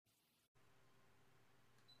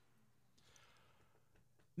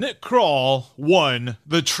Nick Kroll won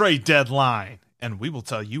the trade deadline, and we will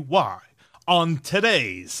tell you why on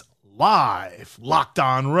today's live Locked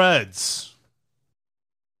On Reds.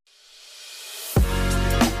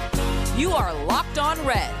 You are Locked On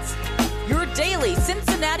Reds, your daily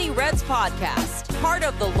Cincinnati Reds podcast, part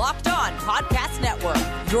of the Locked On Podcast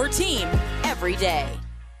Network, your team every day.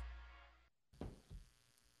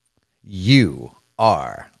 You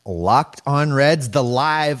are Locked On Reds, the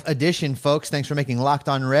live edition, folks. Thanks for making Locked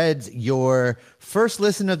On Reds your first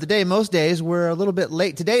listen of the day. Most days we're a little bit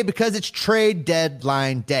late today because it's trade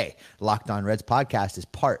deadline day. Locked On Reds podcast is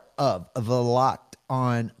part of the Locked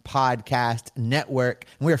On Podcast Network,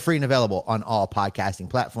 and we are free and available on all podcasting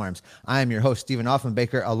platforms. I am your host, Stephen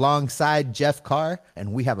Offenbaker, alongside Jeff Carr,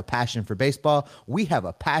 and we have a passion for baseball. We have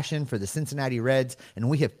a passion for the Cincinnati Reds, and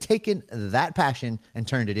we have taken that passion and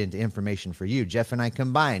turned it into information for you. Jeff and I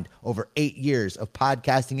combined over 8 years of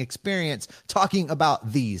podcasting experience talking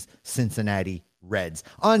about these Cincinnati Reds.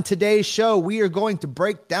 On today's show, we are going to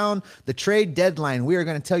break down the trade deadline. We are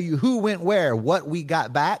going to tell you who went where, what we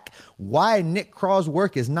got back, why Nick Kroll's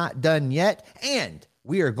work is not done yet, and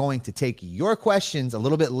we are going to take your questions a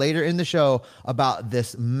little bit later in the show about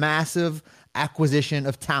this massive acquisition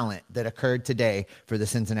of talent that occurred today for the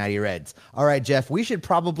Cincinnati Reds. All right, Jeff, we should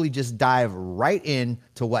probably just dive right in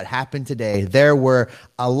to what happened today. There were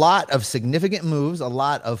a lot of significant moves. A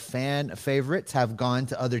lot of fan favorites have gone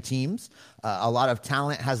to other teams. A lot of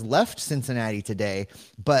talent has left Cincinnati today,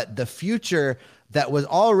 but the future that was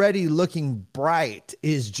already looking bright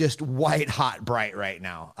is just white hot bright right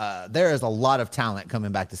now. There is a lot of talent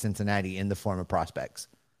coming back to Cincinnati in the form of prospects.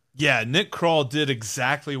 Yeah, Nick Kroll did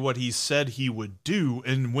exactly what he said he would do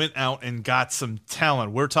and went out and got some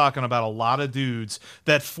talent. We're talking about a lot of dudes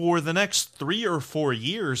that for the next 3 or 4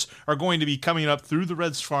 years are going to be coming up through the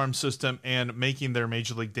Reds farm system and making their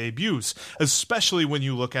major league debuts, especially when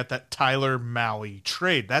you look at that Tyler Mahle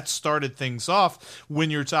trade. That started things off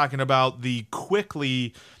when you're talking about the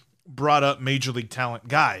quickly brought up major league talent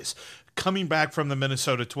guys. Coming back from the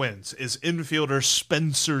Minnesota Twins is infielder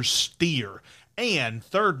Spencer Steer and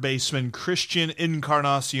third baseman Christian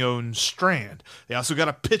Encarnacion Strand. They also got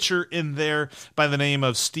a pitcher in there by the name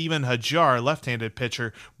of Steven Hajjar, left-handed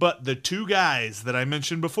pitcher. But the two guys that I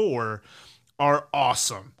mentioned before are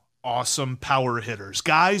awesome power hitters.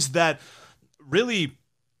 Guys that really,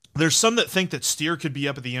 there's some that think that Steer could be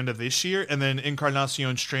up at the end of this year, and then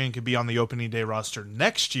Encarnacion Strand could be on the opening day roster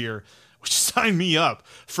next year, which sign me up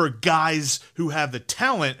for guys who have the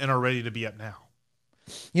talent and are ready to be up now.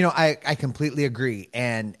 You know, I completely agree.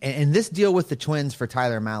 And this deal with the Twins for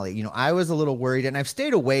Tyler Mahle, you know, I was a little worried, and I've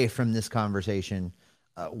stayed away from this conversation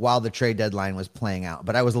while the trade deadline was playing out.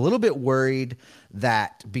 But I was a little bit worried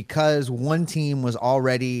that because one team was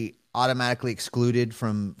already automatically excluded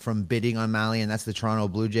from bidding on Mahle, and that's the Toronto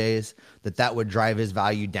Blue Jays, that would drive his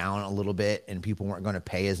value down a little bit and people weren't going to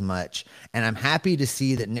pay as much. And I'm happy to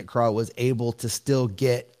see that Nick Kroll was able to still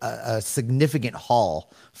get a significant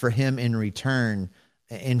haul for him in return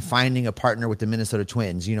in finding a partner with the Minnesota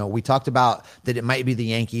Twins. You know, we talked about that it might be the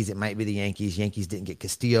Yankees. Yankees didn't get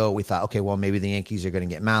Castillo. We thought, okay, well, maybe the Yankees are going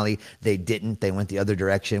to get Mahle. They didn't. They went the other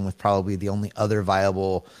direction with probably the only other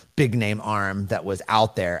viable big name arm that was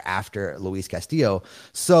out there after Luis Castillo.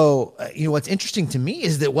 So, you know, what's interesting to me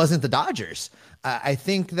is that it wasn't the Dodgers. I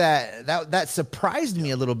think that surprised me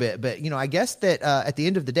a little bit, but you know, I guess that at the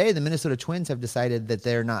end of the day, the Minnesota Twins have decided that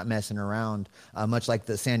they're not messing around, much like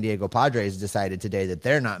the San Diego Padres decided today that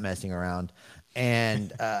they're not messing around.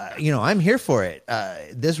 And you know, I'm here for it.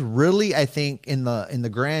 This really, I think, in the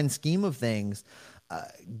grand scheme of things,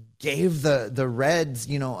 gave the Reds,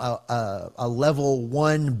 you know, a level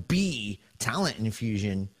 1B talent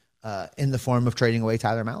infusion in the form of trading away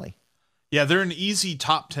Tyler Mahle. Yeah, they're an easy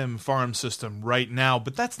top 10 farm system right now,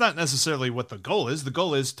 but that's not necessarily what the goal is. The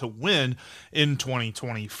goal is to win in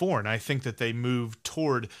 2024, and I think that they moved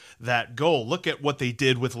toward that goal. Look at what they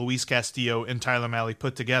did with Luis Castillo and Tyler Mahle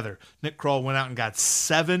put together. Nick Kroll went out and got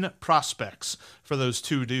 7 prospects for those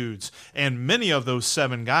two dudes, and many of those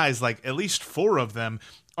 7 guys, like at least 4 of them,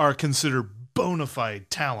 are considered bona fide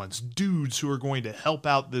talents, dudes who are going to help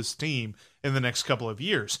out this team in the next couple of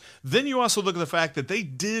years. Then you also look at the fact that they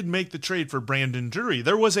did make the trade for Brandon Drury.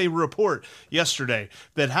 There was a report yesterday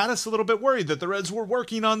that had us a little bit worried that the Reds were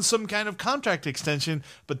working on some kind of contract extension,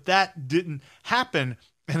 but that didn't happen.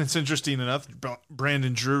 And it's interesting enough,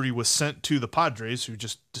 Brandon Drury was sent to the Padres, who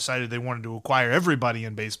just decided they wanted to acquire everybody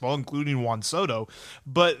in baseball, including Juan Soto.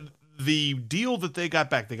 But the deal that they got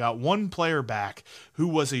back, they got one player back who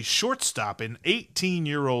was a shortstop, an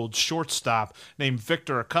 18-year-old shortstop named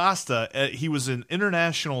Victor Acosta. He was an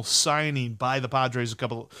international signing by the Padres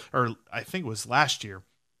I think it was last year.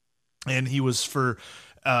 and he was for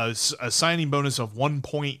a signing bonus of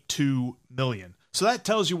 $1.2 million. So that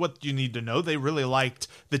tells you what you need to know. They really liked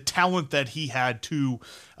the talent that he had to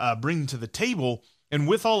bring to the table. And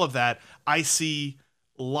with all of that, I see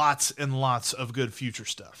lots and lots of good future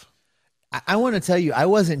stuff. I want to tell you, I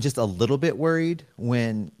wasn't just a little bit worried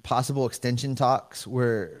when possible extension talks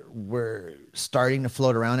were starting to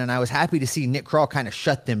float around, and I was happy to see Nick Krall kind of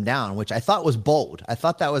shut them down, which I thought was bold. I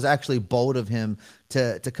thought that was actually bold of him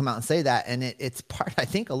to come out and say that, and it's part, I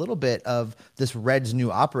think, a little bit of this Reds' new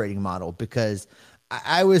operating model, because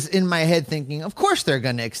I was in my head thinking, of course they're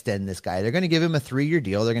going to extend this guy. They're going to give him a 3-year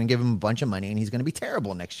deal. They're going to give him a bunch of money, and he's going to be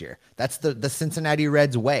terrible next year. That's the Cincinnati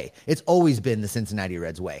Reds way. It's always been the Cincinnati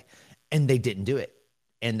Reds way. And they didn't do it.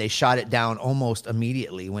 And they shot it down almost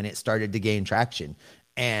immediately when it started to gain traction.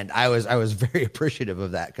 And I was very appreciative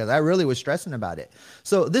of that, because I really was stressing about it.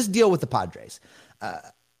 So this deal with the Padres,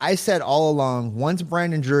 I said all along, once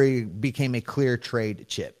Brandon Drury became a clear trade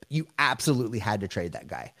chip, you absolutely had to trade that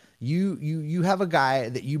guy. You have a guy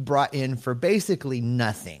that you brought in for basically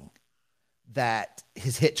nothing, that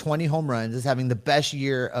has hit 20 home runs, is having the best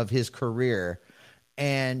year of his career.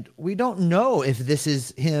 And we don't know if this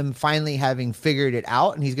is him finally having figured it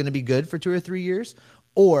out and he's going to be good for 2 or 3 years,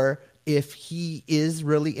 or if he is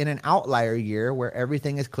really in an outlier year where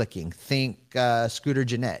everything is clicking. Think Scooter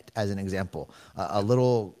Gennett as an example, a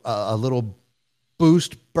little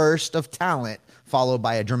burst of talent followed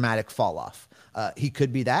by a dramatic fall off. He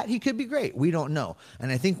could be that. He could be great. We don't know.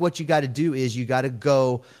 And I think what you got to do is you got to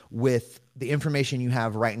go with the information you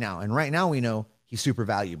have right now. And right now we know he's super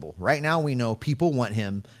valuable. Right now we know people want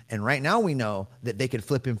him. And right now we know that they could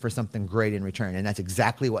flip him for something great in return. And that's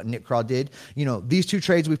exactly what Nick Krall did. You know, these 2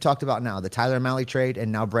 trades we've talked about now, the Tyler Mahle trade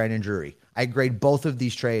and now Brandon Drury, I grade both of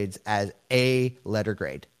these trades as A letter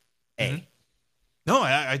grade. A. Mm-hmm. No,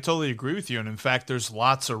 I totally agree with you. And in fact, there's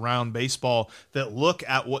lots around baseball that look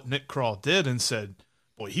at what Nick Krall did and said,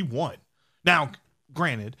 boy, he won. Now,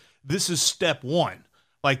 granted, this is step 1.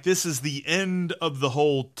 Like, this is the end of the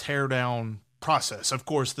whole teardown process. Of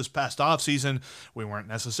course, this past offseason, we weren't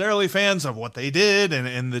necessarily fans of what they did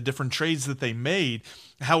and the different trades that they made.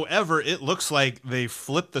 However, it looks like they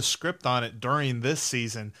flipped the script on it during this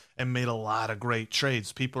season and made a lot of great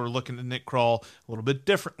trades. People are looking at Nick Krall a little bit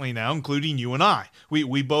differently now, including you and I.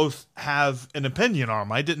 We both have an opinion on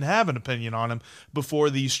him. I didn't have an opinion on him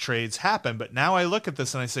before these trades happened, but now I look at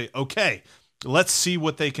this and I say, okay, let's see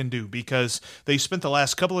what they can do, because they spent the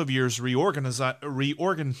last couple of years reorganizing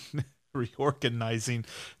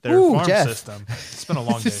their farm Jeff. system. It's been a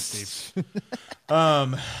long day, Steve.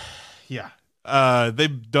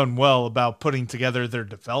 They've done well about putting together their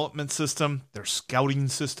development system, their scouting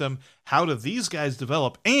system. How do these guys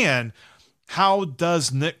develop? And how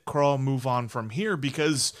does Nick Krall move on from here?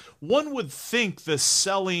 Because one would think the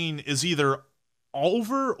selling is either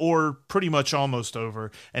over or pretty much almost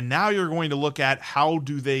over. And now you're going to look at how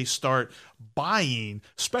do they start buying,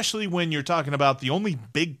 especially when you're talking about the only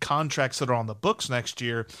big contracts that are on the books next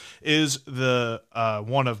year is the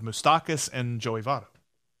one of Moustakas and Joey Votto.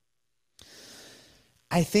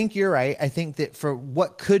 I think you're right. I think that for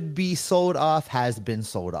what could be sold off has been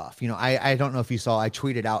sold off. You know, I don't know if you saw, I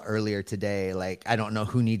tweeted out earlier today, like, I don't know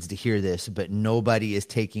who needs to hear this, but nobody is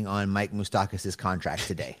taking on Mike Moustakas' contract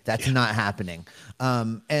today. That's not happening.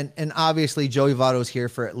 And obviously Joey Votto's here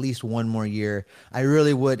for at least one more year. I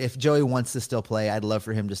really would, if Joey wants to still play, I'd love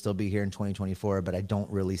for him to still be here in 2024, but I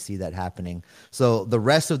don't really see that happening. So the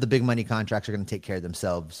rest of the big money contracts are going to take care of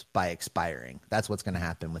themselves by expiring. That's what's going to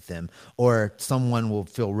happen with them. Or someone will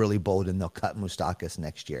feel really bold and they'll cut Moustakas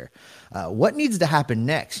next year. What needs to happen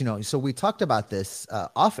next? You know, so we talked about this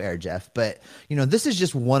off air, Jeff, but you know, this is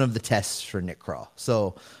just one of the tests for Nick Krall.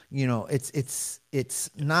 So, you know, it's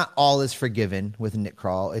not all is forgiven with Nick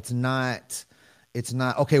Krall. It's not,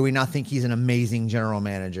 okay, we now think he's an amazing general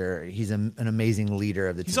manager. He's an amazing leader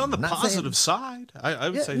of the team. He's on the positive side. I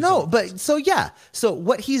would say no, so. But so, yeah. So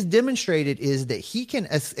what he's demonstrated is that he can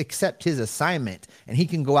accept his assignment and he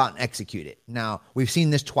can go out and execute it. Now, we've seen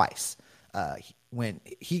this twice. When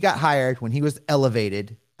he got hired, when he was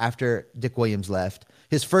elevated after Dick Williams left,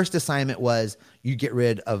 his first assignment was you get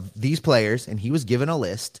rid of these players, and he was given a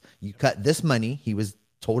list. You cut this money. He was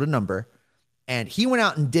told a number, and he went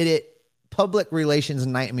out and did it. Public relations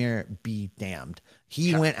nightmare be damned.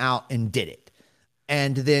 He went out and did it.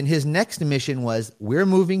 And then his next mission was, we're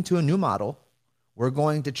moving to a new model. We're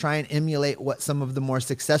going to try and emulate what some of the more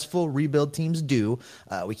successful rebuild teams do.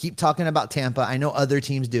 We keep talking about Tampa. I know other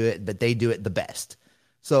teams do it, but they do it the best.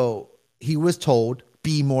 So he was told,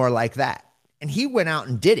 be more like that. And he went out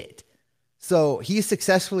and did it. So he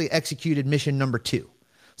successfully executed mission number 2.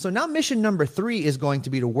 So now mission number 3 is going to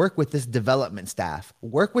be to work with this development staff,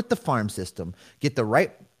 work with the farm system, get the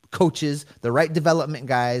right coaches, the right development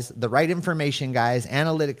guys, the right information guys,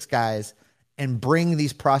 analytics guys, and bring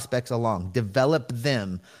these prospects along, develop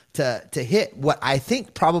them to hit what I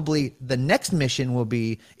think probably the next mission will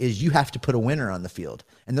be is you have to put a winner on the field.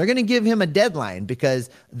 And they're going to give him a deadline because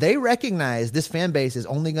they recognize this fan base is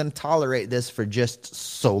only going to tolerate this for just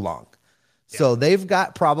so long. Yeah. So they've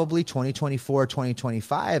got probably 2024,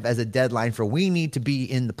 2025 as a deadline for we need to be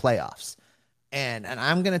in the playoffs. And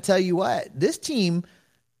I'm going to tell you what, this team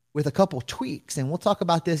with a couple tweaks, and we'll talk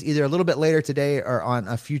about this either a little bit later today or on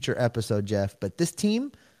a future episode, Jeff, but this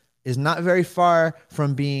team is not very far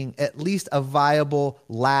from being at least a viable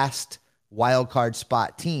last wildcard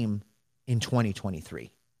spot team in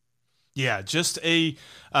 2023. Yeah, just to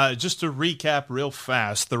recap real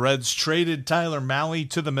fast, the Reds traded Tyler Mahle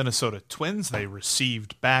to the Minnesota Twins. They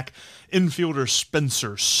received back infielder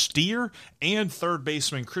Spencer Steer and third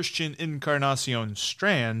baseman Christian Encarnacion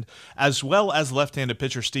Strand, as well as left-handed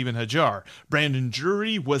pitcher Steven Hajar. Brandon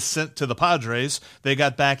Drury was sent to the Padres. They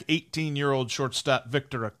got back 18-year-old shortstop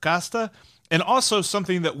Victor Acosta. And also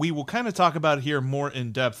something that we will kind of talk about here more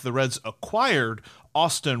in depth, the Reds acquired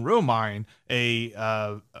Austin Romine,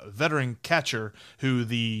 a veteran catcher who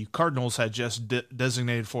the Cardinals had just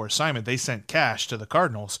designated for assignment. They sent cash to the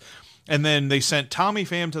Cardinals. And then they sent Tommy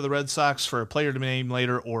Pham to the Red Sox for a player to be named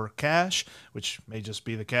later, or cash, which may just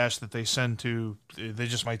be the cash that they send to. They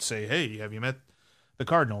just might say, hey, have you met the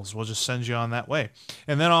Cardinals? We'll just send you on that way.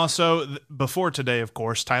 And then also, before today, of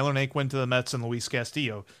course, Tyler Naquin went to the Mets and Luis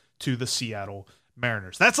Castillo to the Seattle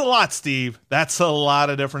Mariners. That's a lot, Steve. That's a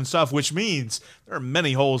lot of different stuff, which means there are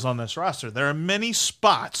many holes on this roster. There are many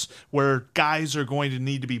spots where guys are going to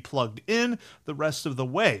need to be plugged in the rest of the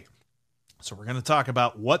way. So we're going to talk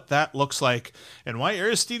about what that looks like and why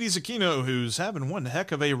Aristides Aquino, who's having one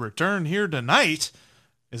heck of a return here tonight,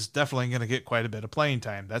 is definitely going to get quite a bit of playing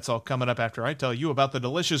time. That's all coming up after I tell you about the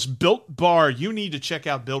delicious Built Bar. You need to check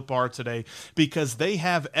out Built Bar today because they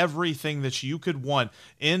have everything that you could want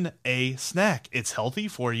in a snack. It's healthy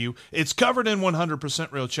for you. It's covered in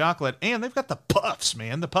 100% real chocolate, and they've got the puffs,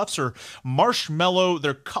 man. The puffs are marshmallow.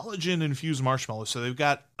 They're collagen-infused marshmallows, so they've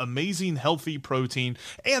got amazing healthy protein,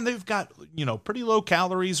 and they've got, pretty low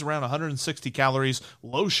calories, around 160 calories,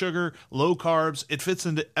 low sugar, low carbs. It fits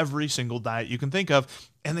into every single diet you can think of.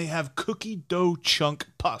 And they have cookie dough chunk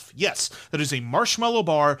puff. Yes, that is a marshmallow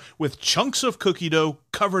bar with chunks of cookie dough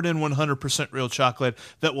covered in 100% real chocolate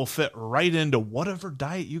that will fit right into whatever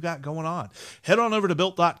diet you got going on. Head on over to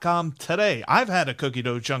Built.com today. I've had a cookie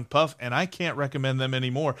dough chunk puff, and I can't recommend them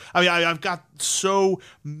anymore. I mean, I've got so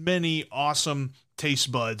many awesome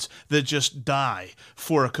taste buds that just die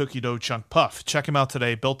for a cookie dough chunk puff. Check them out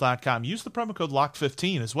today, Built.com. Use the promo code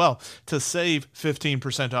LOCK15 as well to save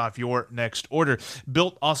 15% off your next order.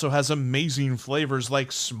 Built also has amazing flavors like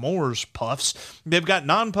s'mores puffs. They've got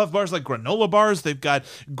non-puff bars like granola bars. They've got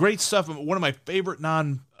great stuff. One of my favorite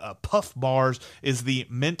puff bars is the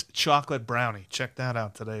mint chocolate brownie. Check that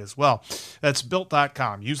out today as well. That's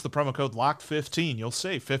Built.com. Use the promo code LOCK15. You'll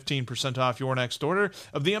save 15% off your next order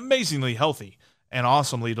of the amazingly healthy and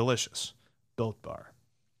awesomely delicious Built Bar.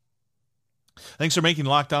 Thanks for making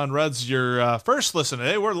Locked On Reds your first listen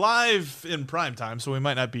today. We're live in prime time, so we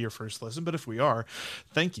might not be your first listen, but if we are,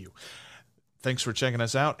 thank you. Thanks for checking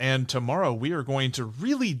us out. And tomorrow we are going to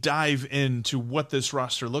really dive into what this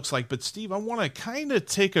roster looks like. But Steve, I want to kind of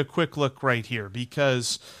take a quick look right here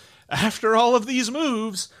because after all of these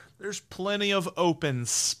moves, there's plenty of open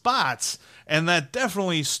spots, and that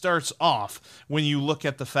definitely starts off when you look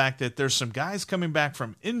at the fact that there's some guys coming back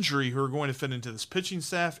from injury who are going to fit into this pitching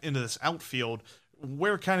staff, into this outfield.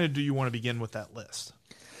 Where kind of do you want to begin with that list?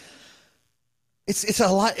 It's a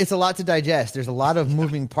lot to digest. There's a lot of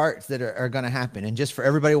moving parts that are going to happen. And just for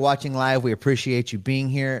everybody watching live, we appreciate you being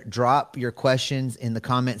here. Drop your questions in the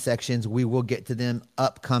comment sections. We will get to them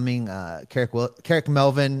upcoming. Carrick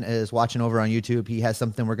Melvin is watching over on YouTube. He has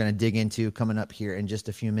something we're going to dig into coming up here in just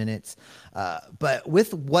a few minutes. But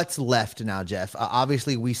with what's left now, Jeff,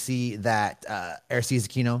 obviously we see that Aristides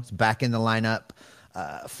Aquino is back in the lineup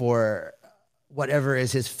for whatever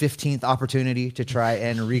is his 15th opportunity to try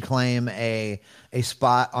and reclaim a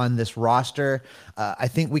spot on this roster. I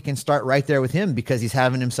think we can start right there with him because he's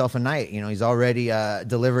having himself a night. He's already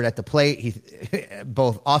delivered at the plate. He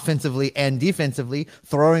both offensively and defensively,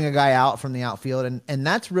 throwing a guy out from the outfield. And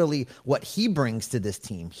that's really what he brings to this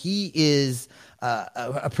team. He is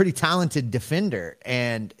a pretty talented defender.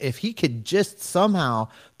 And if he could just somehow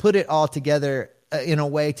put it all together in a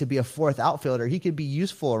way to be a fourth outfielder. He could be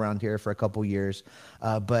useful around here for a couple years.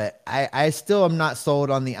 But I still am not sold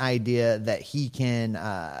on the idea that he can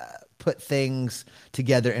put things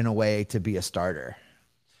together in a way to be a starter.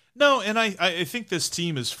 No, and I think this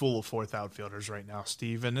team is full of fourth outfielders right now,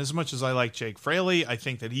 Steve. And as much as I like Jake Fraley, I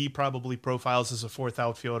think that he probably profiles as a fourth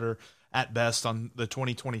outfielder at best on the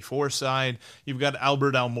 2024 side. You've got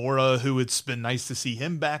Albert Almora, who it's been nice to see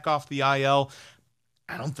him back off the IL.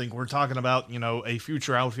 I don't think we're talking about, a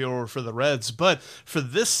future outfielder for the Reds, but for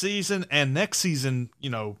this season and next season,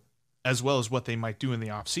 as well as what they might do in the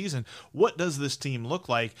offseason, what does this team look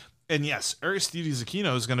like? And yes, Aristides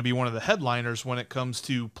Aquino is going to be one of the headliners when it comes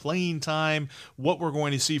to playing time, what we're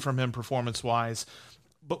going to see from him performance-wise.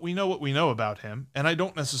 But we know what we know about him, and I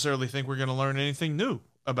don't necessarily think we're going to learn anything new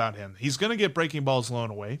about him. He's going to get breaking balls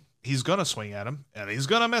blown away. He's going to swing at him, and he's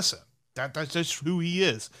going to miss it. That's just who he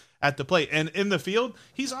is at the plate. And in the field,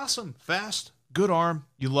 he's awesome. Fast, good arm.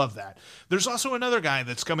 You love that. There's also another guy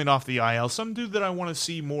that's coming off the IL, some dude that I want to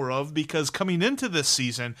see more of, because coming into this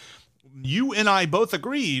season, you and I both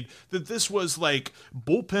agreed that this was like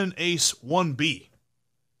bullpen ace 1B,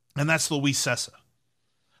 and that's Luis Cessa.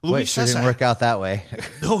 Luis Cessa didn't work out that way.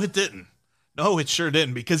 No, it didn't. No, it sure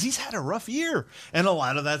didn't, because he's had a rough year, and a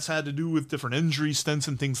lot of that's had to do with different injury stints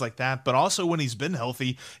and things like that, but also when he's been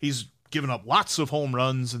healthy, he's given up lots of home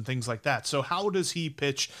runs and things like that. So how does he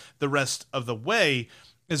pitch the rest of the way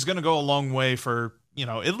is going to go a long way for,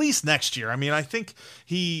 at least next year. I mean, I think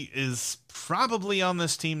he is probably on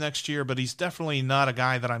this team next year, but he's definitely not a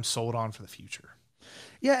guy that I'm sold on for the future.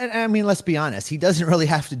 Yeah, and I mean, let's be honest. He doesn't really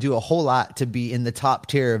have to do a whole lot to be in the top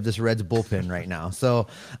tier of this Reds bullpen right now. So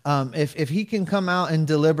if he can come out and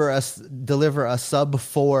deliver a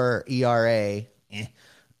sub-4 ERA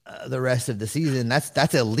the rest of the season,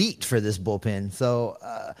 that's elite for this bullpen. So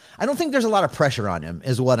I don't think there's a lot of pressure on him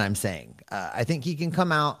is what I'm saying. I think he can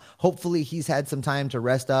come out. Hopefully he's had some time to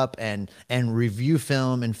rest up and review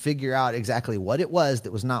film and figure out exactly what it was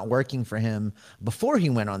that was not working for him before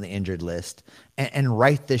he went on the injured list and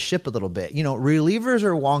right this ship a little bit. Relievers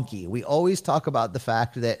are wonky. We always talk about the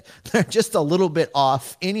fact that they're just a little bit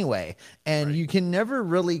off anyway. And right. You can never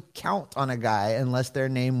really count on a guy unless their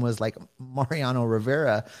name was like Mariano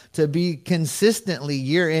Rivera to be consistently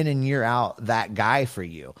year in and year out that guy for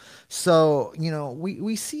you. So,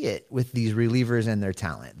 we see it with these relievers and their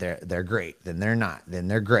talent. They're great, then they're not, then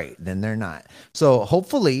they're great, then they're not. So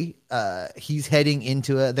hopefully he's heading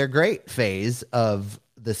into their great phase of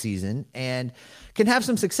the season and can have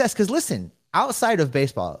some success. Because listen, outside of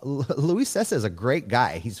baseball, Luis Cessa is a great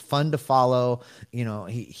guy. He's fun to follow.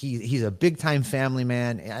 He's a big time family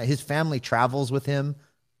man. His family travels with him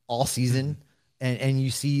all season, and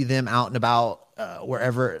you see them out and about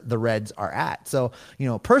wherever the Reds are at. So,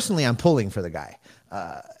 personally, I'm pulling for the guy.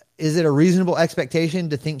 Is it a reasonable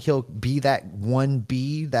expectation to think he'll be that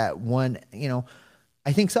 1B, that one,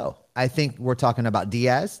 I think so. I think we're talking about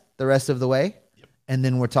Diaz the rest of the way. Yep. And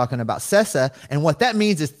then we're talking about Cessa. And what that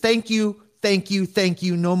means is thank you.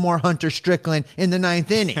 No more Hunter Strickland in the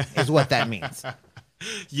ninth inning is what that means.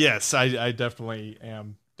 Yes, I definitely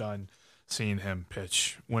am done seeing him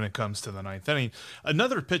pitch when it comes to the ninth inning.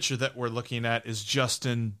 Another pitcher that we're looking at is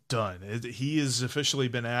Justin Dunn. He has officially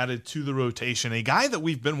been added to the rotation, a guy that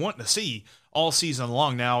we've been wanting to see all season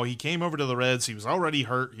long. Now, he came over to the Reds. He was already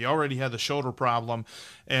hurt. He already had the shoulder problem,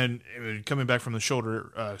 and coming back from the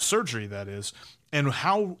shoulder surgery, that is. And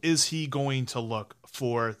how is he going to look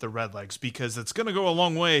for the Redlegs? Because it's going to go a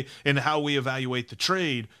long way in how we evaluate the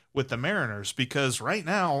trade with the Mariners. Because right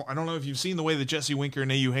now, I don't know if you've seen the way that Jesse Winker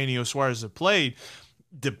and Eugenio Suarez have played.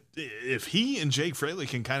 If he and Jake Fraley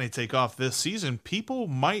can kind of take off this season, people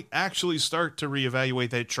might actually start to reevaluate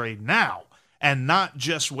that trade now and not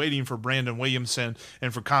just waiting for Brandon Williamson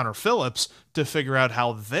and for Connor Phillips to figure out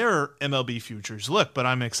how their MLB futures look. But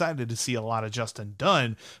I'm excited to see a lot of Justin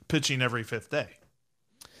Dunn pitching every fifth day.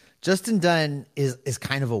 Justin Dunn is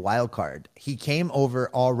kind of a wild card. He came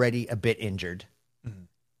over already a bit injured. Mm-hmm.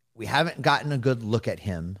 We haven't gotten a good look at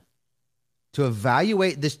him. To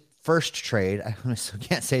evaluate this first trade, I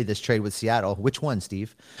can't say this trade with Seattle. Which one,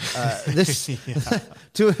 Steve?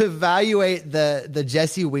 To evaluate the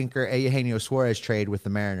Jesse Winker, Eugenio Suarez trade with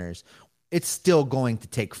the Mariners, it's still going to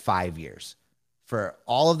take 5 years for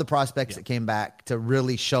all of the prospects that came back to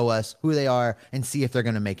really show us who they are and see if they're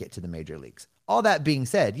going to make it to the major leagues. All that being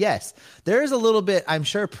said, yes, there is a little bit, I'm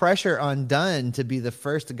sure, pressure on Dunn to be the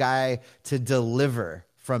first guy to deliver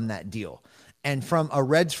from that deal. And from a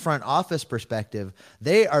Reds front office perspective,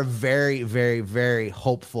 they are very, very, very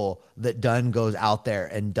hopeful that Dunn goes out there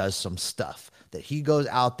and does some stuff, that he goes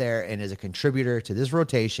out there and is a contributor to this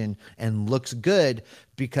rotation and looks good,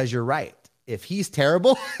 because you're right. if he's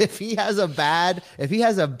terrible, if he has a bad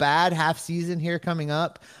half season here coming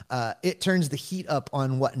up, it turns the heat up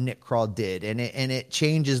on what Nick Krall did, and it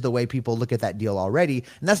changes the way people look at that deal already,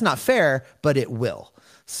 and that's not fair, but it will.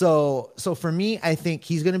 So for me, I think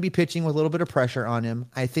he's going to be pitching with a little bit of pressure on him.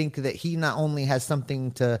 I think that he not only has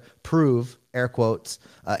something to prove, air quotes,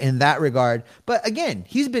 in that regard, but again,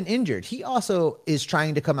 he's been injured. He also is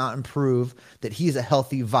trying to come out and prove that he's a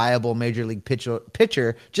healthy, viable major league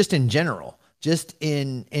pitcher just in general, just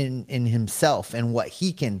in himself and what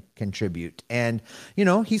he can contribute. And,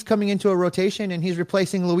 he's coming into a rotation and he's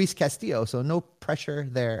replacing Luis Castillo. So no pressure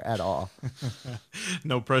there at all.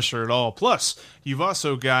 No pressure at all. Plus, you've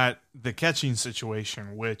also got the catching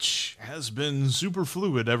situation, which has been super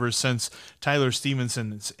fluid ever since Tyler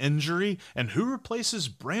Stephenson's injury. And who replaces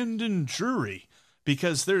Brandon Drury?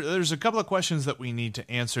 Because there's a couple of questions that we need to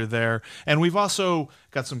answer there. And we've also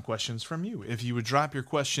got some questions from you. If you would drop your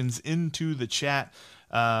questions into the chat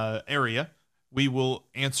area, we will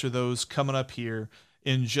answer those coming up here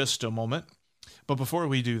in just a moment. But before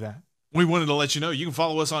we do that, we wanted to let you know you can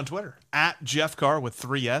follow us on Twitter at Jeff Carr with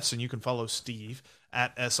 3 Fs, and you can follow Steve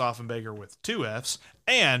at S. Offenbaker with 2 Fs.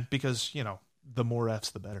 And because, the more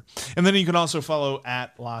Fs, the better. And then you can also follow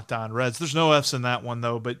at Locked On Reds. There's no Fs in that one,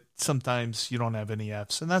 though, but sometimes you don't have any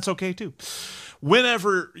Fs, and that's okay, too.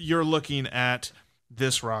 Whenever you're looking at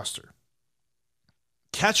this roster,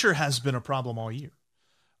 catcher has been a problem all year.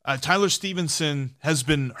 Tyler Stephenson has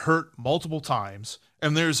been hurt multiple times,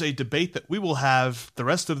 and there's a debate that we will have the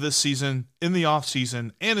rest of this season, in the offseason,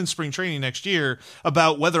 and in spring training next year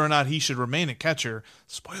about whether or not he should remain at catcher.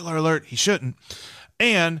 Spoiler alert, he shouldn't.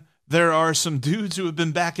 And there are some dudes who have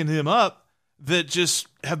been backing him up that just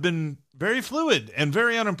have been very fluid and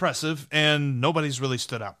very unimpressive, and nobody's really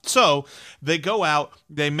stood out. So they go out,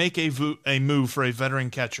 they make a move for a veteran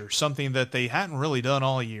catcher, something that they hadn't really done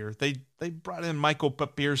all year. They brought in Michael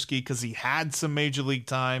Papierski because he had some major league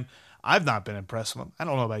time. I've not been impressed with him. I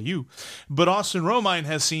don't know about you. But Austin Romine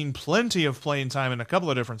has seen plenty of playing time in a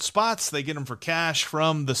couple of different spots. They get him for cash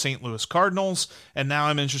from the St. Louis Cardinals, and now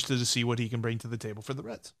I'm interested to see what he can bring to the table for the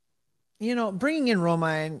Reds. Bringing in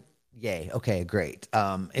Romine, yay. Okay, great.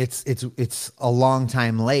 It's a long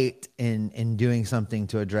time late in doing something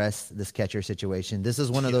to address this catcher situation. This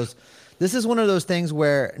is one of those things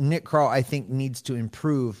where Nick Krall, I think, needs to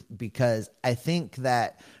improve, because I think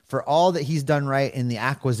that for all that he's done right in the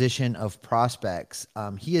acquisition of prospects,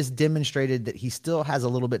 he has demonstrated that he still has a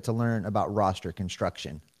little bit to learn about roster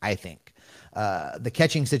construction, I think. The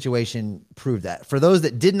catching situation proved that. For those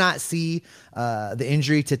that did not see the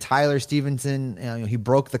injury to Tyler Stephenson, he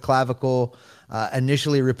broke the clavicle,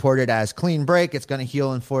 initially reported as clean break. It's going to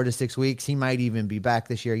heal in 4 to 6 weeks. He might even be back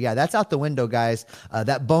this year. Yeah, that's out the window, guys.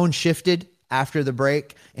 That bone shifted after the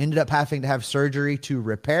break, ended up having to have surgery to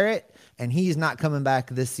repair it, and he's not coming back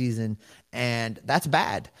this season, and that's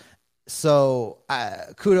bad. So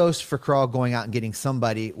kudos for Krall going out and getting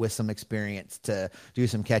somebody with some experience to do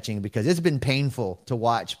some catching, because it's been painful to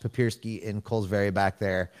watch Papierski and Colesbury back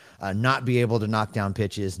there not be able to knock down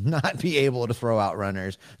pitches, not be able to throw out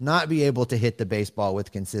runners, not be able to hit the baseball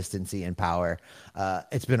with consistency and power.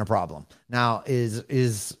 It's been a problem. Now, is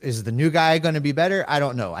the new guy going to be better? I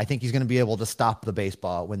don't know. I think he's going to be able to stop the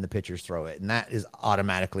baseball when the pitchers throw it, and that is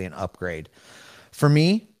automatically an upgrade. For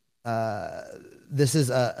me, this is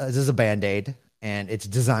a Band-Aid, and it's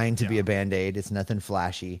designed to be a Band-Aid. It's nothing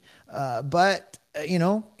flashy. But he's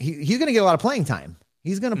going to get a lot of playing time.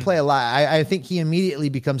 He's going to play a lot. I think he immediately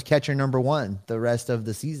becomes catcher number 1 the rest of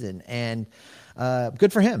the season. And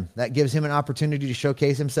good for him. That gives him an opportunity to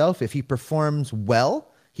showcase himself. If he performs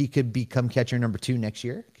well, he could become catcher number 2 next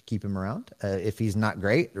year. Keep him around. If he's not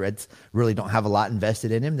great, the Reds really don't have a lot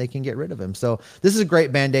invested in him. They can get rid of him. So this is a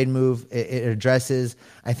great Band-Aid move. It addresses,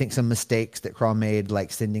 I think, some mistakes that Krall made,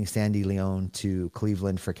 like sending Sandy Leon to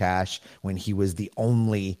Cleveland for cash when he was the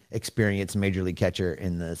only experienced major league catcher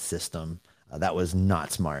in the system. That was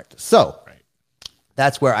not smart. So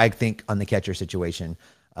that's where I think on the catcher situation,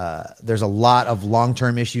 there's a lot of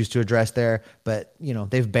long-term issues to address there, but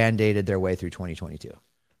they've Band-Aided their way through 2022.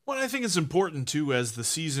 Well, I think it's important, too, as the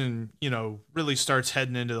season, really starts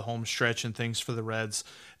heading into the home stretch and things for the Reds.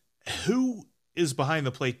 Who is behind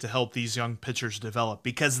the plate to help these young pitchers develop?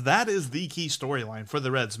 Because that is the key storyline for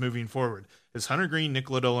the Reds moving forward. Is Hunter Green, Nick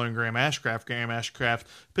Lodolo, and Graham Ashcraft. Graham Ashcraft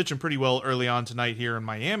pitching pretty well early on tonight here in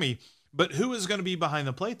Miami. But who is going to be behind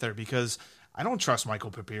the plate there? Because I don't trust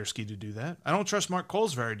Michael Papierski to do that. I don't trust Mark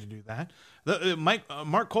Colesbury to do that.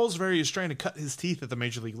 Mark Colesbury is trying to cut his teeth at the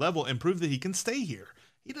major league level and prove that he can stay here.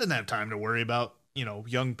 He doesn't have time to worry about,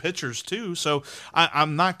 young pitchers too. So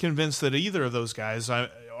I'm not convinced that either of those guys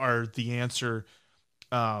are the answer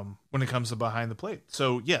when it comes to behind the plate.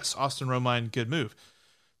 So, yes, Austin Romine, good move.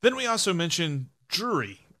 Then we also mentioned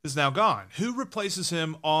Drury is now gone. Who replaces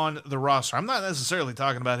him on the roster? I'm not necessarily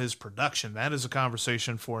talking about his production. That is a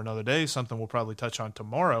conversation for another day, something we'll probably touch on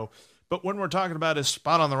tomorrow. But when we're talking about his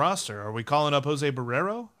spot on the roster, are we calling up Jose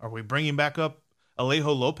Barrero? Are we bringing back up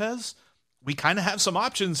Alejo Lopez? We kind of have some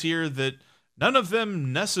options here that none of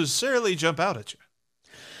them necessarily jump out at you.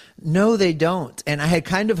 No, they don't. And I had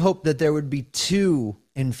kind of hoped that there would be 2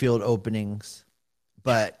 infield openings,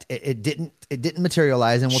 but it didn't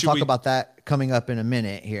materialize. And we'll talk about that coming up in a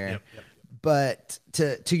minute here. Yep. But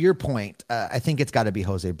to your point, I think it's got to be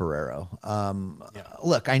Jose Barrero.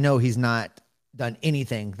 Look, I know he's not done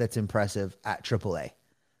anything that's impressive at AAA.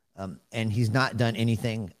 And he's not done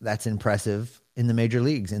anything that's impressive in the major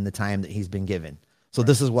leagues in the time that he's been given. So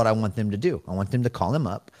this is what I want them to do. I want them to call him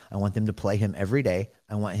up. I want them to play him every day.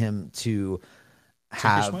 I want him to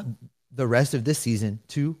have the rest of this season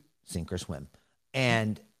to sink or swim.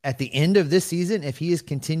 And at the end of this season, if he has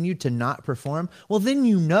continued to not perform, well, then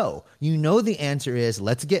you know the answer is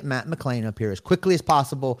let's get Matt McLain up here as quickly as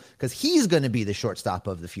possible because he's going to be the shortstop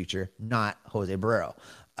of the future, not Jose Barrero.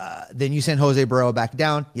 Then you send Jose Barrero back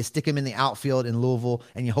down, you stick him in the outfield in Louisville,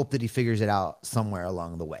 and you hope that he figures it out somewhere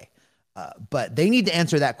along the way. But they need to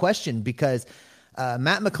answer that question because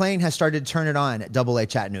Matt McLain has started to turn it on at AA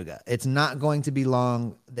Chattanooga. It's not going to be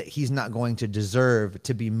long that he's not going to deserve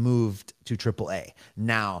to be moved to AAA.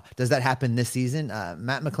 Now, does that happen this season?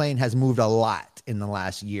 Matt McLain has moved a lot in the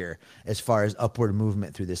last year as far as upward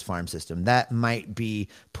movement through this farm system. That might be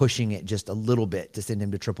pushing it just a little bit to send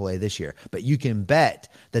him to AAA this year. But you can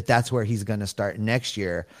bet that that's where he's going to start next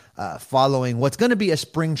year, following what's going to be a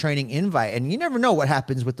spring training invite. And you never know what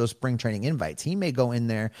happens with those spring training invites. He may go in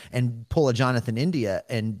there and pull a Jonathan India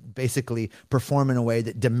and basically perform in a way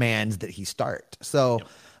that demands that he start. So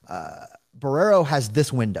Barrero has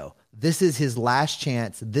this window. This is his last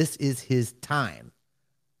chance. This is his time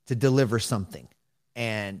to deliver something.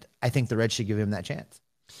 And I think the Reds should give him that chance.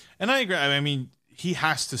 And I agree. I mean, he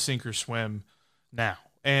has to sink or swim now.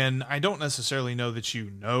 And I don't necessarily know that you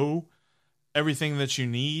know everything that you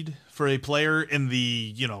need for a player in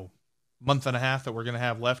the, month and a half that we're going to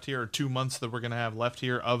have left here, or 2 months that we're going to have left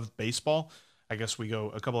here of baseball. I guess we go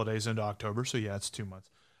a couple of days into October. So yeah, it's 2 months.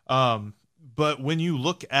 But when you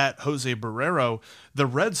look at Jose Barrero, the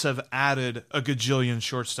Reds have added a gajillion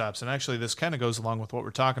shortstops. And actually, this kind of goes along with what we're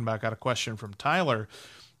talking about. Got a question from Tyler.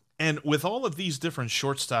 And with all of these different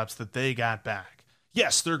shortstops that they got back,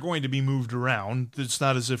 yes, they're going to be moved around. It's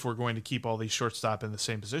not as if we're going to keep all these shortstop in the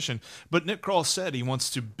same position. But Nick Krall said he wants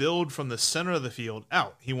to build from the center of the field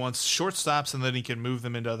out. He wants shortstops, and then he can move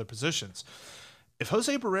them into other positions. If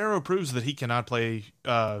Jose Barrero proves that he cannot play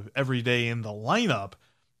every day in the lineup,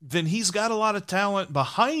 then he's got a lot of talent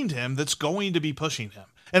behind him that's going to be pushing him.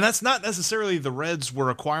 And that's not necessarily the Reds were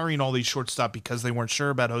acquiring all these shortstop because they weren't sure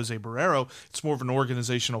about Jose Barrero. It's more of an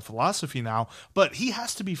organizational philosophy now, but he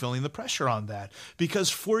has to be feeling the pressure on that because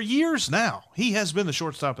for years now, he has been the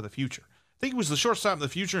shortstop of the future. I think he was the shortstop of the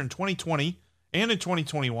future in 2020 and in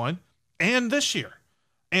 2021 and this year.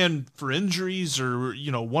 And for injuries or,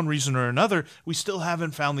 one reason or another, we still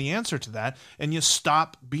haven't found the answer to that. And you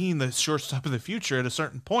stop being the shortstop of the future at a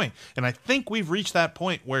certain point. And I think we've reached that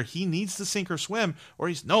point where he needs to sink or swim or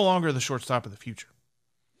he's no longer the shortstop of the future.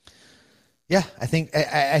 Yeah, I think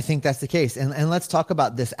that's the case. And let's talk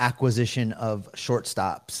about this acquisition of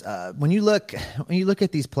shortstops. When you look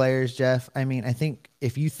at these players, Jeff, I mean, I think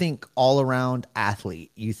if you think all around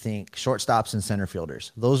athlete, you think shortstops and center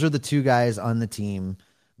fielders. Those are the 2 guys on the team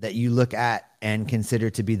that you look at and consider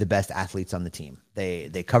to be the best athletes on the team.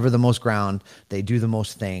 They cover the most ground. They do the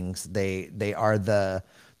most things. They are the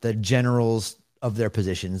generals of their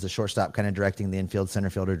positions, the shortstop kind of directing the infield, center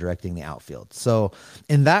fielder directing the outfield. So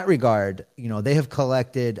in that regard, they have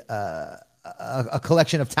collected a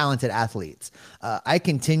collection of talented athletes. I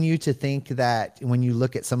continue to think that when you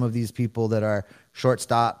look at some of these people that are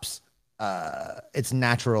shortstops, it's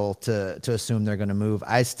natural to assume they're going to move.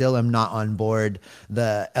 I still am not on board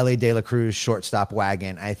the Elly De La Cruz shortstop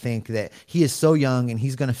wagon. I think that he is so young and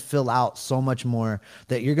he's going to fill out so much more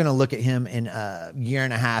that you're going to look at him in a year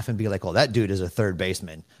and a half and be like, oh, that dude is a third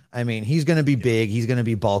baseman. I mean, he's going to be big. He's going to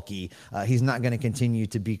be bulky. He's not going to continue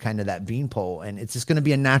to be kind of that beanpole. And it's just going to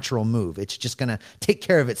be a natural move. It's just going to take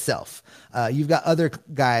care of itself. You've got other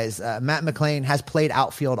guys. Matt McLain has played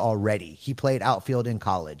outfield already. He played outfield in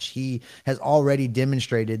college. He has already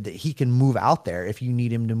demonstrated that he can move out there if you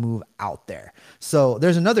need him to move out there. So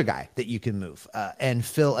there's another guy that you can move and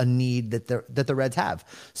fill a need that the Reds have.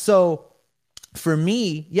 So for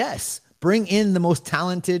me, yes, bring in the most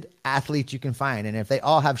talented athletes you can find. And if they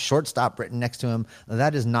all have shortstop written next to them,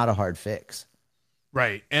 that is not a hard fix.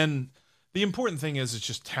 Right. And the important thing is it's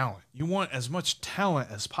just talent. You want as much talent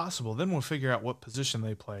as possible. Then we'll figure out what position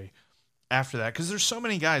they play after that. Because there's so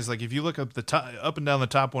many guys, like if you look up up and down the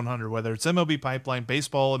top 100, whether it's MLB Pipeline,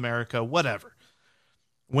 Baseball America, whatever,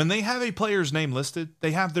 when they have a player's name listed,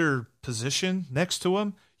 they have their position next to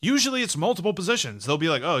him. Usually it's multiple positions. They'll be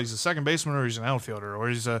like, oh, he's a second baseman, or he's an outfielder, or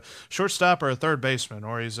he's a shortstop or a third baseman,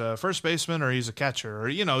 or he's a first baseman, or he's a catcher,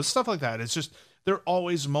 or, stuff like that. It's just, there are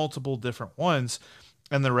always multiple different ones.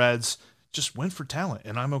 And the Reds just went for talent,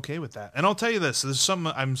 and I'm okay with that. And I'll tell you this,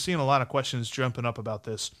 I'm seeing a lot of questions jumping up about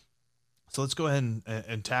this. So let's go ahead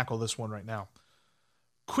and tackle this one right now.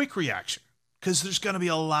 Quick reaction, because there's going to be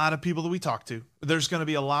a lot of people that we talk to. There's going to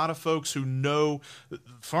be a lot of folks who know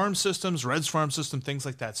farm systems, Reds farm system, things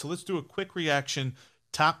like that. So let's do a quick reaction,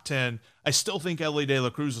 top 10. I still think Elly De La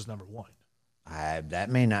Cruz is number one. That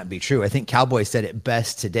may not be true. I think Cowboy said it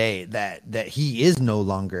best today that he is no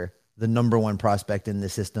longer the number one prospect in the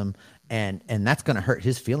system, and that's going to hurt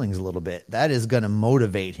his feelings a little bit. That is going to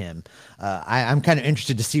motivate him. I'm kind of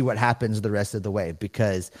interested to see what happens the rest of the way,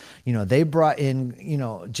 because they brought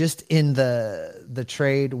in just in the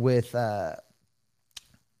trade with the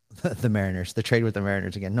Mariners, the trade with the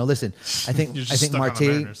Mariners again. No, listen, I think Marte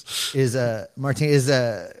is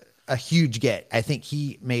a huge get. I think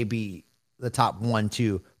he may be the top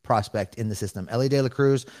 1-2 prospect in the system. Elly De La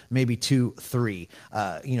Cruz, maybe 2-3.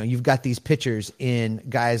 You've got these pitchers in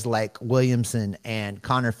guys like Williamson and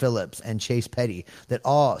Connor Phillips and Chase Petty that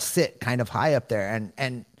all sit kind of high up there.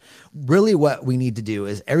 And really what we need to do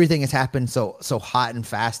is, everything has happened so hot and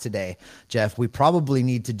fast today, Jeff. We probably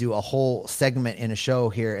need to do a whole segment in a show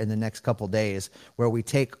here in the next couple days where we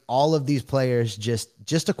take all of these players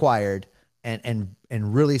just acquired and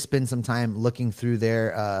really spend some time looking through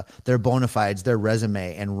their bona fides, their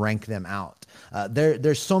resume, and rank them out.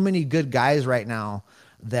 There's so many good guys right now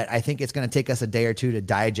that I think it's going to take us a day or two to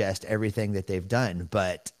digest everything that they've done.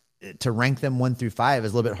 But to rank them 1 through 5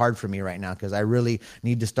 is a little bit hard for me right now, because I really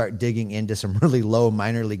need to start digging into some really low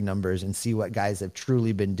minor league numbers and see what guys have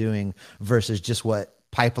truly been doing versus just what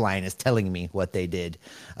Pipeline is telling me what they did.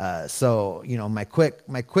 So my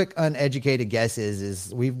quick uneducated guess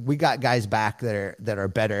is we got guys back that are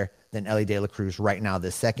better than Elly De La Cruz right now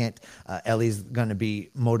this second. Elly's going to be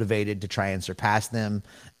motivated to try and surpass them.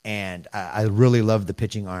 And I really love the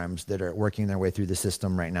pitching arms that are working their way through the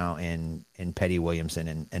system right now in Petty,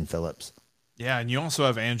 Williamson, and Phillips. Yeah, and you also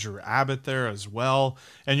have Andrew Abbott there as well.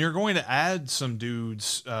 And you're going to add some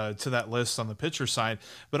dudes to that list on the pitcher side,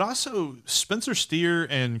 but also Spencer Steer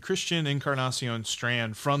and Christian Encarnacion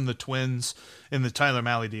Strand from the Twins in the Tyler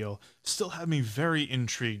Mahle deal still have me very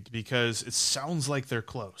intrigued, because it sounds like they're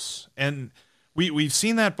close. And we've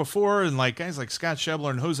seen that before, and like guys like Scott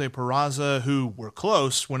Schebler and Jose Peraza, who were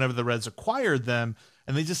close whenever the Reds acquired them,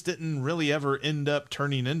 and they just didn't really ever end up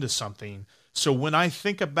turning into something. So when I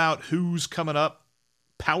think about who's coming up,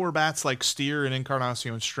 power bats like Steer and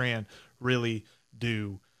Encarnacion Strand really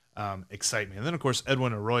do excite me. And then, of course,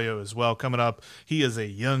 Edwin Arroyo as well coming up. He is a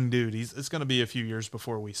young dude. It's going to be a few years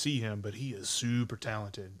before we see him, but he is super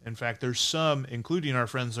talented. In fact, there's some, including our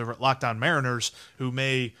friends over at Locked On Mariners, who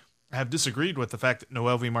may have disagreed with the fact that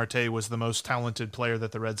Noelvi Marte was the most talented player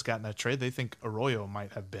that the Reds got in that trade. They think Arroyo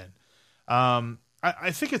might have been.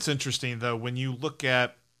 I think it's interesting, though, when you look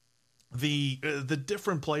at the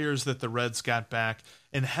different players that the Reds got back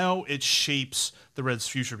and how it shapes the Reds'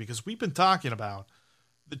 future, because we've been talking about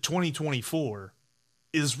the 2024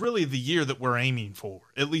 is really the year that we're aiming for,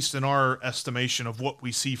 at least in our estimation of what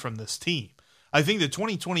we see from this team. I think that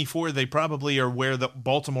 2024, they probably are where the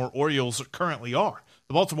Baltimore Orioles currently are.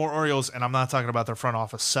 The Baltimore Orioles, and I'm not talking about their front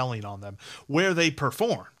office selling on them, where they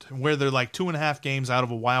performed, where they're like 2.5 games out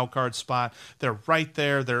of a wild card spot. They're right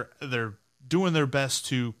there. They're doing their best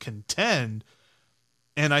to contend.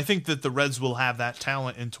 And I think that the Reds will have that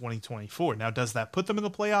talent in 2024. Now, does that put them in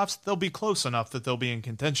the playoffs? They'll be close enough that they'll be in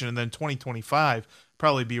contention. And then 2025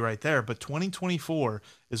 probably be right there. But 2024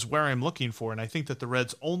 is where I'm looking for. And I think that the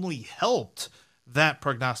Reds only helped that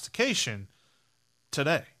prognostication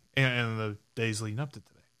today and the days leading up to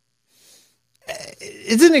today.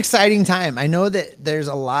 It's an exciting time. I know that there's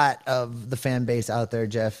a lot of the fan base out there,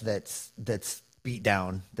 Jeff, that's beat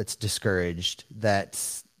down, that's discouraged,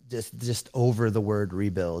 that's just over the word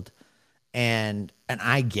rebuild. And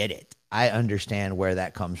I get it. I understand where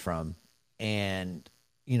that comes from. And,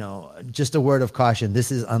 just a word of caution.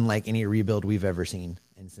 This is unlike any rebuild we've ever seen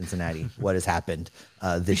in Cincinnati, what has happened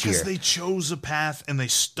this year. Because they chose a path and they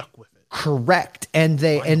stuck with it. Correct. And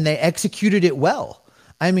they executed it well.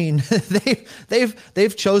 I mean,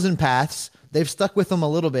 they've chosen paths. They've stuck with them a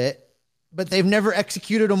little bit, but they've never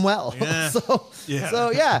executed them well. Yeah.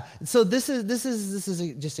 So this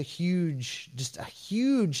is just a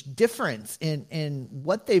huge difference in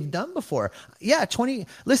what they've done before. Yeah.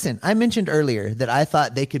 Listen, I mentioned earlier that I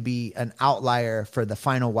thought they could be an outlier for the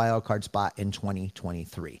final wild card spot in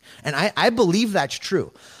 2023. And I believe that's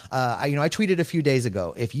true. I tweeted a few days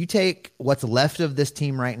ago, if you take what's left of this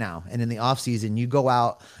team right now and in the offseason, you go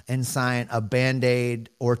out and sign a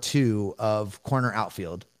Band-Aid or two of corner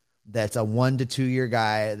outfield, that's a 1 to 2 year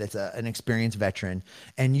guy, that's an experienced veteran,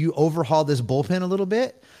 and you overhaul this bullpen a little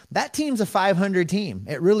bit, that team's a 500 team.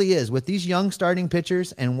 It really is. With these young starting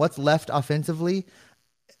pitchers and what's left offensively,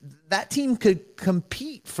 that team could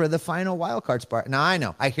compete for the final wild card spot. Now, I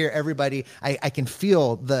know, I hear everybody, I can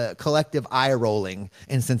feel the collective eye rolling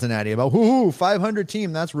in Cincinnati about, 500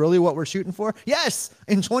 team, that's really what we're shooting for? Yes,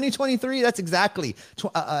 in 2023, that's exactly.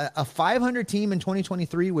 A 500 team in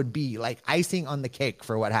 2023 would be like icing on the cake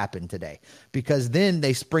for what happened today, because then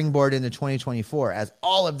they springboard into 2024 as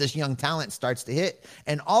all of this young talent starts to hit.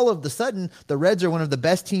 And all of the sudden, the Reds are one of the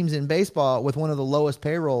best teams in baseball with one of the lowest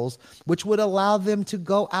payrolls, which would allow them to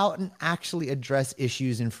go out and actually address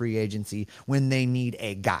issues in free agency when they need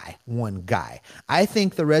one guy. I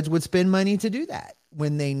think the Reds would spend money to do that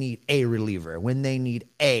when they need a reliever, when they need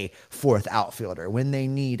a fourth outfielder, when they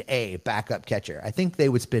need a backup catcher. I think they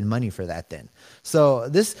would spend money for that then. So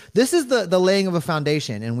this is the laying of a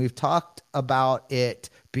foundation, and we've talked about it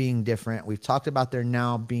being different. We've talked about there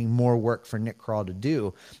now being more work for Nick Krall to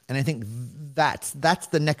do. And I think that's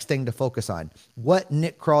the next thing to focus on. What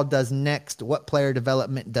Nick Krall does next, what player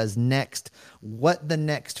development does next, what the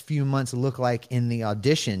next few months look like in the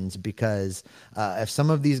auditions, because if some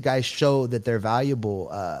of these guys show that they're valuable,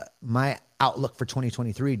 my outlook for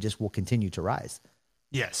 2023 just will continue to rise.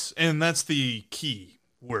 Yes, and that's the key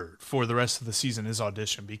word for the rest of the season is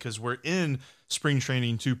audition, because we're in spring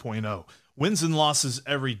training 2.0. Wins and losses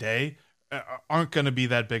every day aren't going to be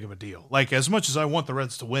that big of a deal. Like, as much as I want the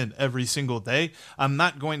Reds to win every single day, I'm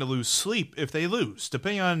not going to lose sleep if they lose,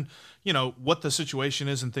 depending on, what the situation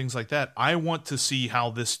is and things like that. I want to see how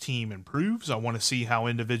this team improves. I want to see how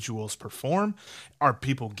individuals perform. Are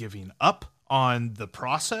people giving up on the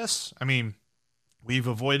process? I mean, we've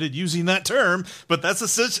avoided using that term, but that's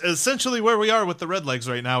essentially where we are with the Redlegs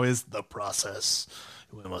right now, is the process.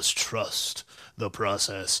 We must trust the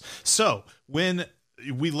process. So when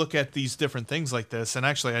we look at these different things like this, and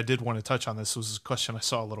actually I did want to touch on this. This was a question I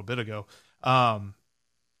saw a little bit ago,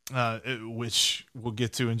 which we'll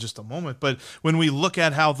get to in just a moment. But when we look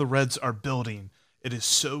at how the Reds are building, it is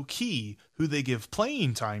so key who they give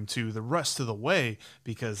playing time to the rest of the way,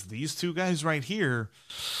 because these two guys right here,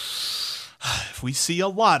 if we see a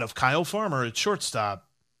lot of Kyle Farmer at shortstop,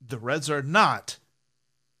 the Reds are not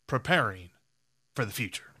preparing for the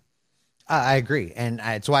future. I agree. And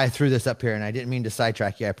that's why I threw this up here, and I didn't mean to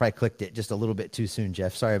sidetrack you. I probably clicked it just a little bit too soon,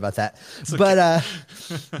 Jeff. Sorry about that. Okay.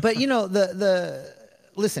 But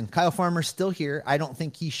listen, Kyle Farmer's still here. I don't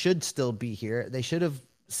think he should still be here. They should have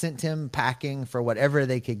sent him packing for whatever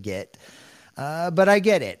they could get. But I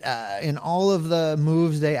get it. In all of the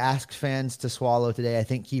moves they asked fans to swallow today, I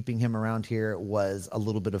think keeping him around here was a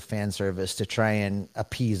little bit of fan service to try and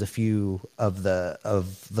appease a few of the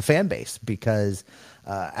fan base, because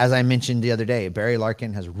as I mentioned the other day, Barry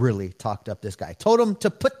Larkin has really talked up this guy. Told him to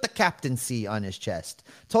put the captaincy on his chest.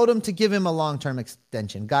 Told him to give him a long-term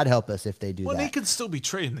extension. God help us if they do that. Well, he could still be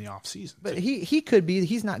traded in the offseason. But he could be.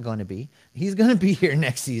 He's not going to be. He's going to be here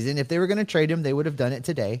next season. If they were going to trade him, they would have done it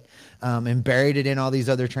today and buried it in all these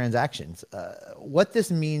other transactions. What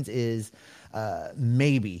this means is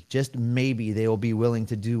maybe, just maybe, they will be willing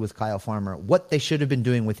to do with Kyle Farmer what they should have been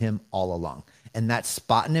doing with him all along. And that's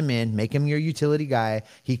spotting him in, make him your utility guy.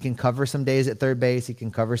 He can cover some days at third base. He can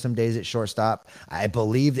cover some days at shortstop. I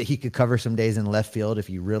believe that he could cover some days in left field if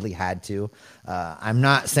he really had to. I'm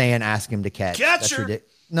not saying ask him to catch. Catcher!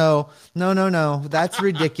 No. That's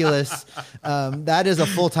ridiculous. That is a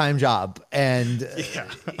full-time job, and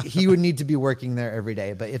he would need to be working there every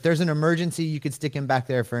day. But if there's an emergency, you could stick him back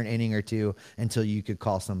there for an inning or two until you could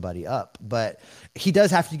call somebody up. But he does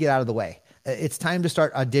have to get out of the way. It's time to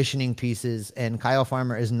start auditioning pieces, and Kyle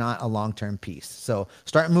Farmer is not a long-term piece. So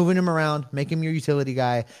start moving him around, make him your utility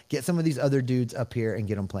guy, get some of these other dudes up here and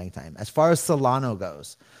get them playing time. As far as Solano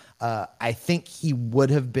goes, I think he would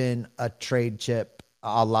have been a trade chip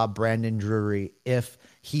a la Brandon Drury if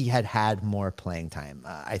he had had more playing time.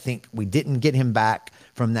 I think we didn't get him back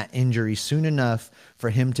from that injury soon enough for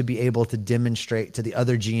him to be able to demonstrate to the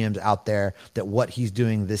other GMs out there that what he's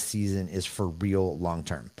doing this season is for real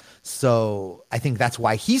long-term. So I think that's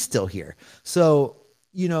why he's still here. So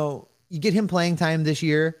you get him playing time this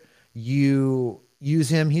year. You use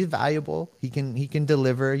him. He's valuable. He can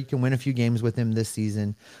deliver. You can win a few games with him this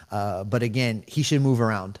season. But again, he should move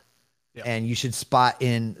around. Yep. And you should spot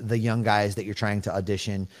in the young guys that you're trying to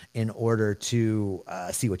audition in order to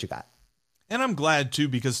see what you got. And I'm glad, too,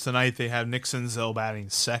 because tonight they have Nick Senzel batting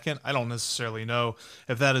second. I don't necessarily know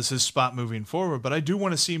if that is his spot moving forward, but I do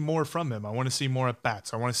want to see more from him. I want to see more at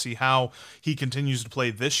bats. I want to see how he continues to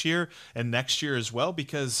play this year and next year as well,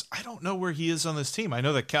 because I don't know where he is on this team. I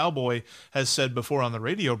know that Cowboy has said before on the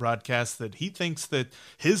radio broadcast that he thinks that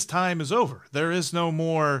his time is over. There is no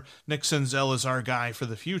more Nick Senzel is our guy for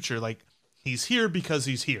the future. Like, he's here because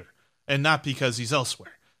he's here and not because he's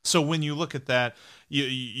elsewhere. So when you look at that,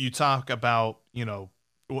 you talk about,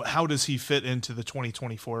 how does he fit into the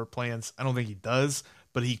 2024 plans? I don't think he does,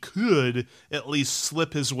 but he could at least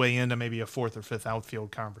slip his way into maybe a fourth or fifth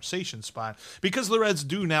outfield conversation spot, because the Reds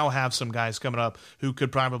do now have some guys coming up who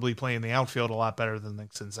could probably play in the outfield a lot better than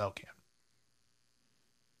Nick Senzel can.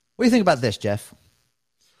 What do you think about this, Jeff?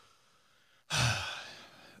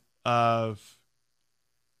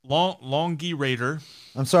 Longy Raider.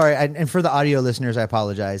 I'm sorry, and for the audio listeners, I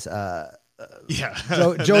apologize. Yeah,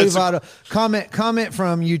 Joey Votto. Comment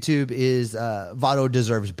from YouTube is Votto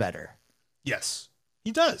deserves better. Yes,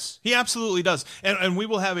 he does. He absolutely does. And we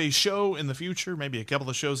will have a show in the future, maybe a couple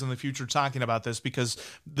of shows in the future, talking about this, because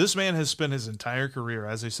this man has spent his entire career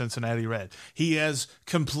as a Cincinnati Red. He has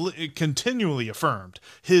continually affirmed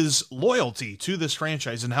his loyalty to this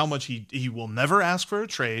franchise and how much he will never ask for a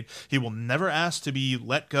trade. He will never ask to be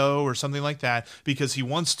let go or something like that, because he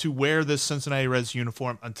wants to wear this Cincinnati Reds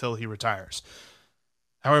uniform until he retires.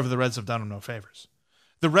 However, the Reds have done him no favors.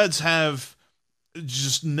 The Reds have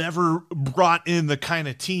just never brought in the kind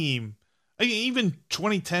of team. I mean, even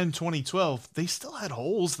 2010, 2012, they still had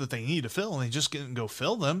holes that they need to fill, and they just didn't go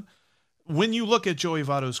fill them. When you look at Joey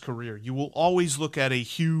Votto's career, you will always look at a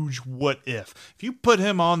huge what if. If you put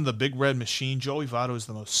him on the Big Red Machine, Joey Votto is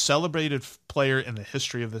the most celebrated player in the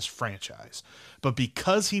history of this franchise. But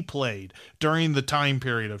because he played during the time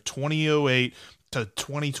period of 2008 to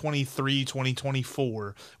 2023,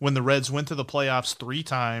 2024, when the Reds went to the playoffs 3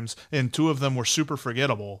 times and 2 of them were super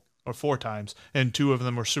forgettable, or 4 times and 2 of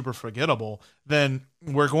them were super forgettable, then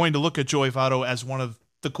we're going to look at Joey Votto as one of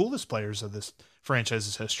the coolest players of this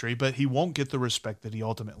franchise's history, but he won't get the respect that he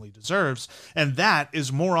ultimately deserves. And that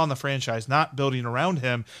is more on the franchise not building around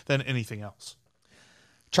him than anything else.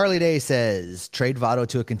 Charlie Day says, trade Votto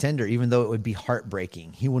to a contender, even though it would be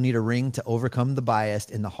heartbreaking. He will need a ring to overcome the bias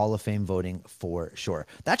in the Hall of Fame voting for sure.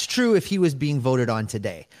 That's true if he was being voted on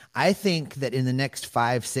today. I think that in the next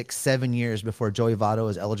 5, 6, 7 years before Joey Votto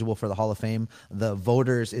is eligible for the Hall of Fame, the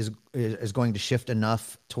voters is going to shift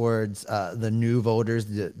enough towards the new voters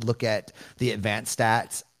to look at the advanced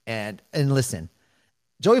stats and listen.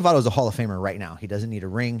 Joey Votto is a Hall of Famer right now. He doesn't need a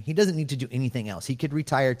ring. He doesn't need to do anything else. He could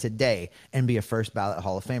retire today and be a first ballot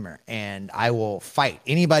Hall of Famer. And I will fight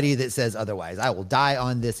anybody that says otherwise. I will die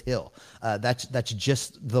on this hill. That's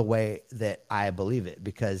just the way that I believe it.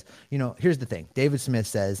 Because, here's the thing. David Smith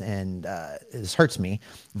says, and this hurts me,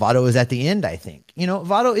 Votto is at the end, I think.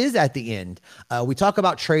 Votto is at the end. We talk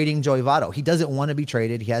about trading Joey Votto. He doesn't want to be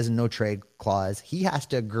traded. He has a no trade clause. He has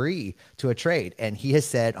to agree to a trade. And he has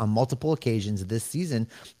said on multiple occasions this season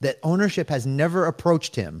that ownership has never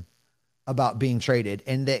approached him about being traded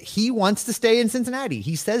and that he wants to stay in Cincinnati.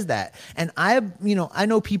 He says that. And I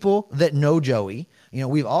know people that know Joey.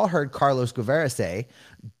 We've all heard Carlos Guevara say,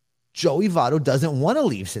 Joey Votto doesn't want to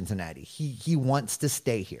leave Cincinnati. He wants to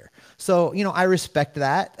stay here. So, I respect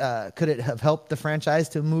that. Could it have helped the franchise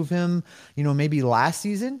to move him, maybe last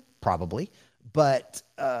season? Probably. But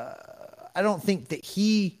I don't think that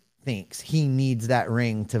he thinks he needs that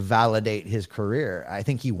ring to validate his career. I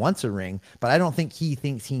think he wants a ring, but I don't think he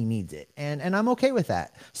thinks he needs it. And I'm okay with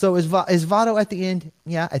that. So is Votto at the end?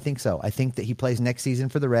 Yeah, I think so. I think that he plays next season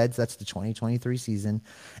for the Reds. That's the 2023 season.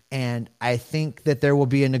 And I think that there will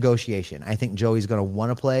be a negotiation. I think Joey's going to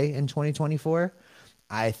want to play in 2024.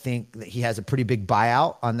 I think that he has a pretty big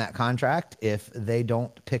buyout on that contract if they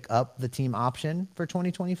don't pick up the team option for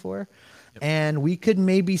 2024. Yep. And we could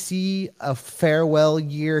maybe see a farewell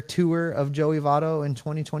year tour of Joey Votto in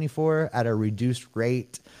 2024 at a reduced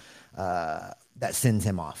rate that sends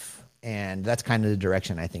him off. And that's kind of the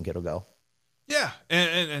direction I think it'll go. Yeah,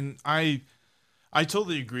 and I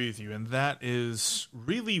totally agree with you. And that is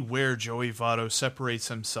really where Joey Votto separates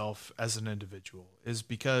himself as an individual, is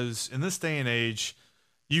because in this day and age,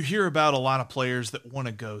 you hear about a lot of players that want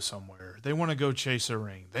to go somewhere. They want to go chase a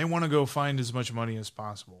ring. They want to go find as much money as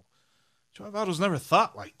possible. Joey Votto's never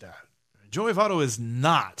thought like that. Joey Votto is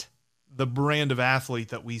not the brand of athlete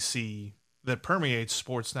that we see that permeates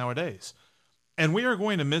sports nowadays. And we are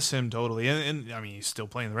going to miss him totally. And I mean, he's still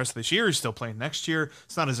playing the rest of this year. He's still playing next year.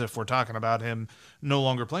 It's not as if we're talking about him no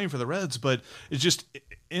longer playing for the Reds, but it's just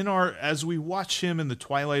as we watch him in the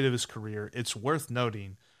twilight of his career, it's worth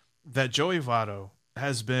noting that Joey Votto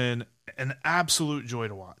has been an absolute joy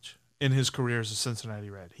to watch in his career as a Cincinnati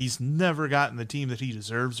Red. He's never gotten the team that he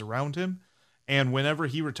deserves around him. And whenever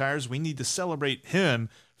he retires, we need to celebrate him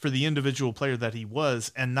for the individual player that he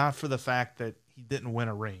was and not for the fact that he didn't win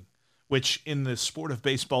a ring, which in the sport of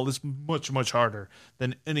baseball is much, much harder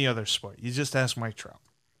than any other sport. You just ask Mike Trout.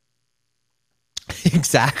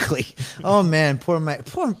 Exactly. Oh man, poor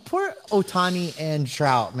Ohtani and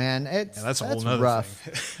Trout, man. That's a whole nother rough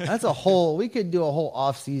thing. That's a whole, we could do a whole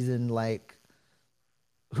off season. Like,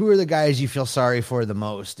 who are the guys you feel sorry for the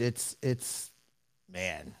most? It's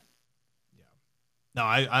man. Yeah.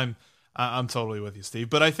 No, I'm totally with you, Steve.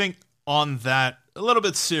 But I think on that a little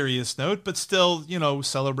bit serious note, but still,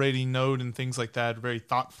 celebrating note and things like that, very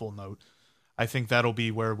thoughtful note, I think that'll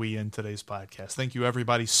be where we end today's podcast. Thank you,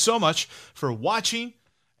 everybody, so much for watching.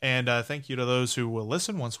 And thank you to those who will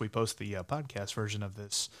listen once we post the podcast version of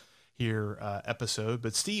this here episode.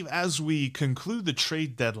 But, Steve, as we conclude the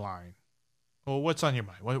trade deadline, well, what's on your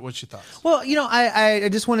mind? What's your thoughts? Well, I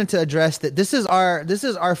just wanted to address that this is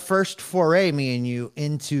our first foray, me and you,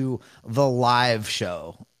 into the live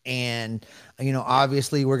show. And,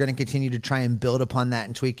 obviously we're going to continue to try and build upon that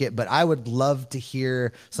and tweak it. But I would love to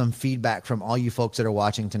hear some feedback from all you folks that are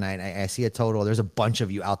watching tonight. I see a total. There's a bunch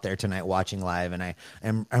of you out there tonight watching live, and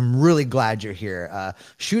I'm really glad you're here.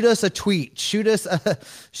 Shoot us a tweet. Shoot us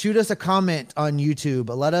a comment on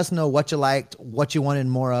YouTube. Let us know what you liked, what you wanted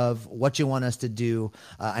more of, what you want us to do.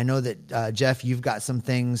 I know that, Jeff, you've got some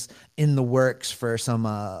things in the works for some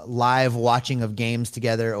live watching of games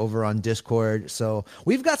together over on Discord. So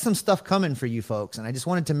we've got some stuff coming for you folks, and I just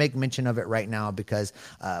wanted to make mention of it right now because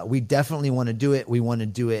we definitely want to do it. We want to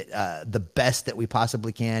do it the best that we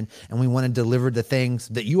possibly can, and we want to deliver the things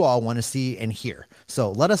that you all want to see and hear.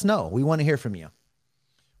 So let us know. We want to hear from you.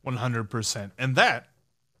 100%. And that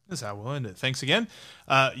is how we'll end it. Thanks again.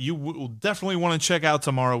 You will definitely want to check out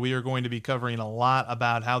tomorrow. We are going to be covering a lot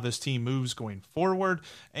about how this team moves going forward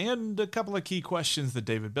and a couple of key questions that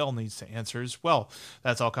David Bell needs to answer as well.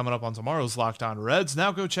 That's all coming up on tomorrow's Locked On Reds.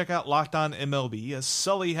 Now go check out Locked On MLB, as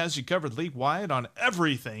Sully has you covered league-wide on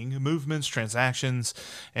everything, movements, transactions,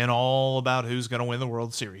 and all about who's going to win the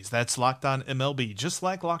World Series. That's Locked On MLB, just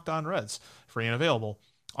like Locked On Reds, free and available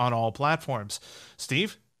on all platforms.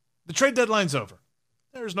 Steve, the trade deadline's over.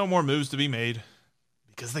 There's no more moves to be made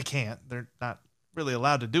because they can't. They're not really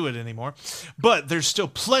allowed to do it anymore. But there's still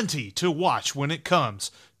plenty to watch when it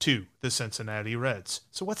comes to the Cincinnati Reds.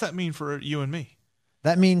 So what's that mean for you and me?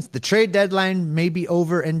 That means the trade deadline may be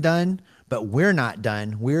over and done, but we're not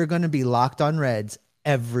done. We're going to be Locked On Reds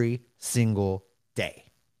every single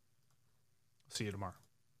day. See you tomorrow.